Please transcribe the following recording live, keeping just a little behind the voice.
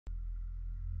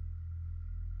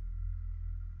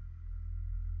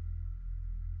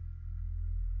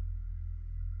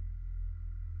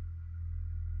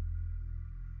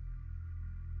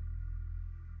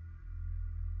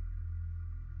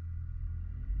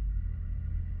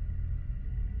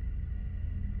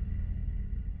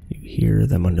You hear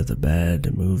them under the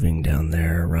bed, moving down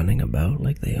there, running about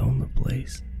like they own the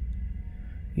place.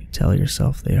 You tell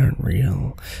yourself they aren't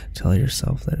real, tell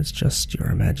yourself that it's just your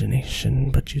imagination,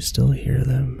 but you still hear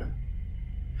them.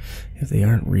 If they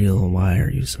aren't real, why are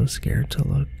you so scared to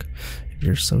look? If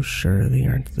you're so sure they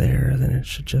aren't there, then it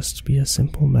should just be a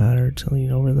simple matter to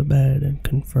lean over the bed and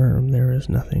confirm there is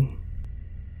nothing.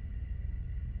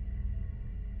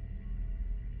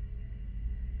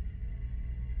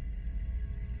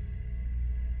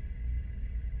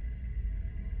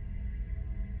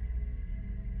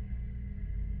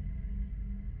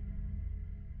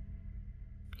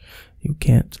 You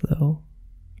can't, though.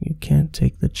 You can't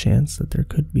take the chance that there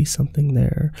could be something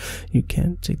there. You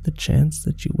can't take the chance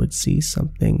that you would see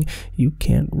something. You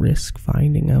can't risk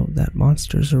finding out that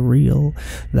monsters are real.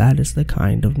 That is the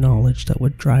kind of knowledge that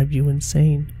would drive you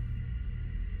insane.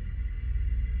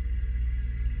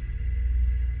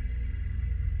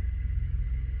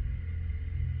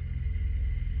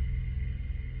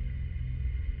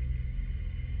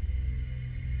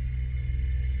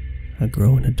 A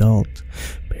grown adult,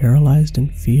 paralyzed in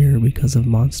fear because of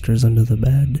monsters under the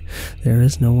bed. There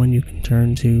is no one you can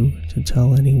turn to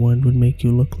tell anyone would make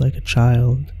you look like a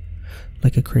child,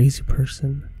 like a crazy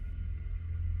person.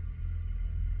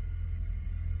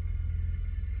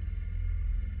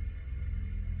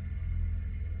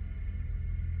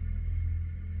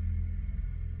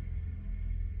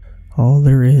 All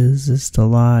there is to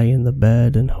lie in the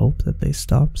bed and hope that they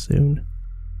stop soon.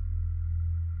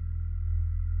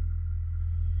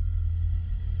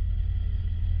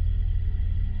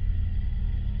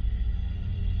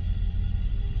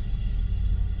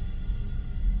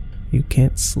 You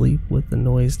can't sleep with the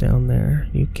noise down there.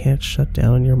 You can't shut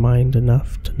down your mind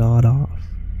enough to nod off.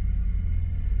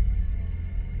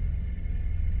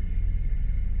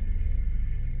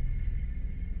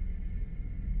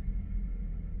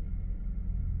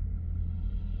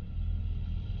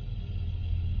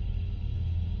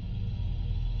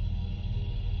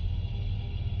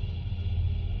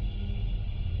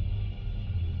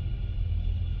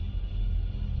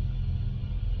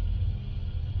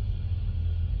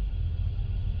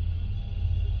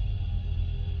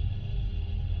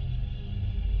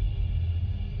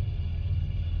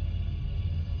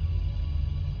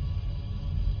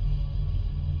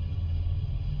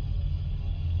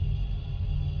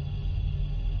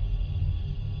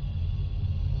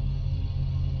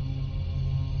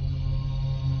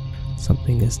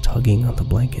 Something is tugging on the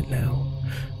blanket now,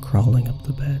 crawling up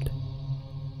the bed.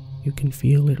 You can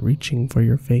feel it reaching for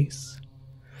your face.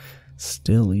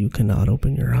 Still, you cannot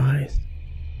open your eyes.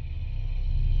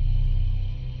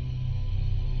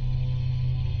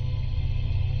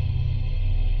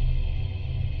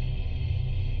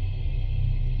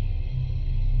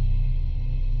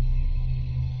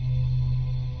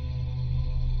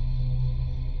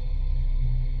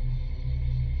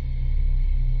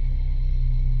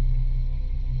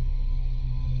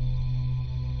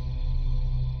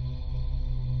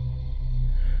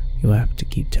 You have to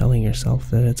keep telling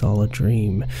yourself that it's all a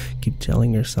dream. Keep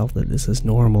telling yourself that this is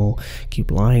normal.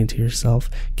 Keep lying to yourself.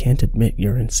 Can't admit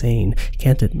you're insane.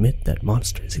 Can't admit that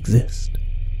monsters exist.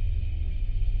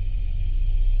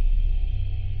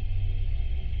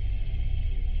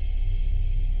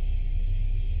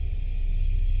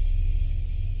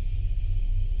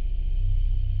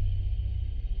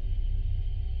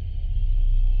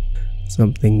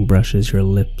 Something brushes your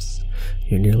lips.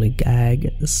 You nearly gag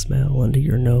at the smell under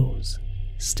your nose.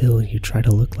 Still, you try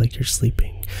to look like you're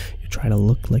sleeping. You try to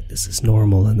look like this is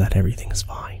normal and that everything is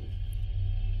fine.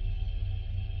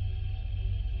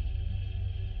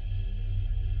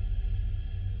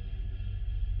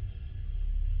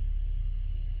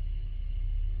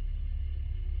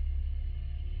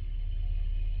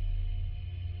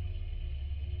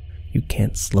 You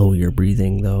can't slow your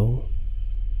breathing, though.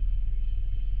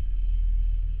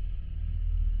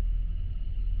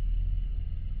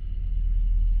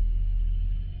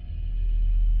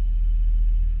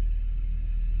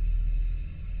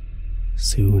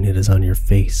 Soon it is on your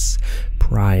face,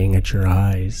 prying at your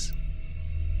eyes.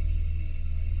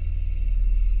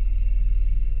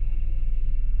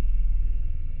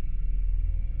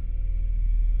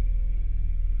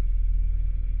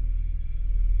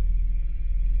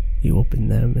 You open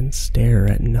them and stare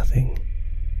at nothing.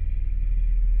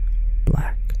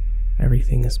 Black.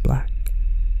 Everything is black.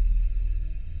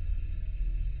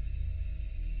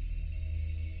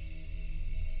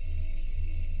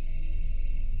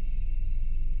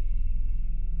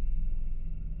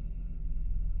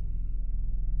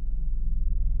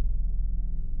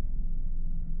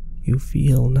 You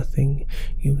feel nothing,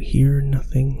 you hear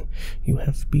nothing, you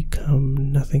have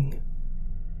become nothing.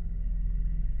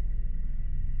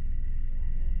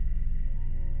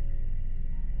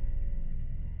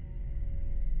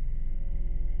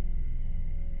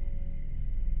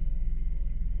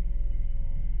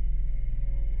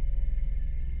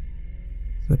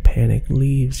 The panic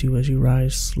leaves you as you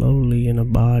rise slowly in a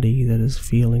body that is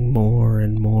feeling more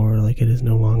and more like it is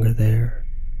no longer there.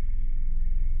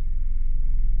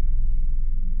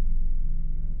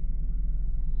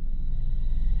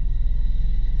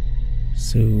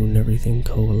 Soon everything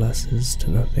coalesces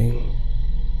to nothing.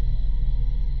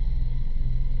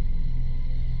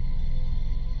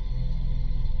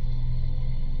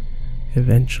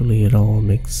 Eventually it all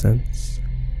makes sense.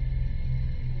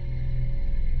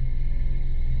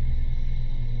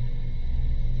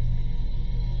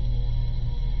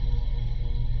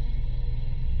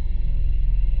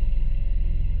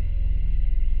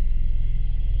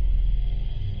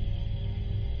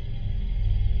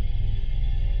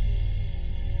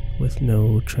 With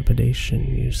no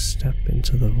trepidation, you step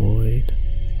into the void.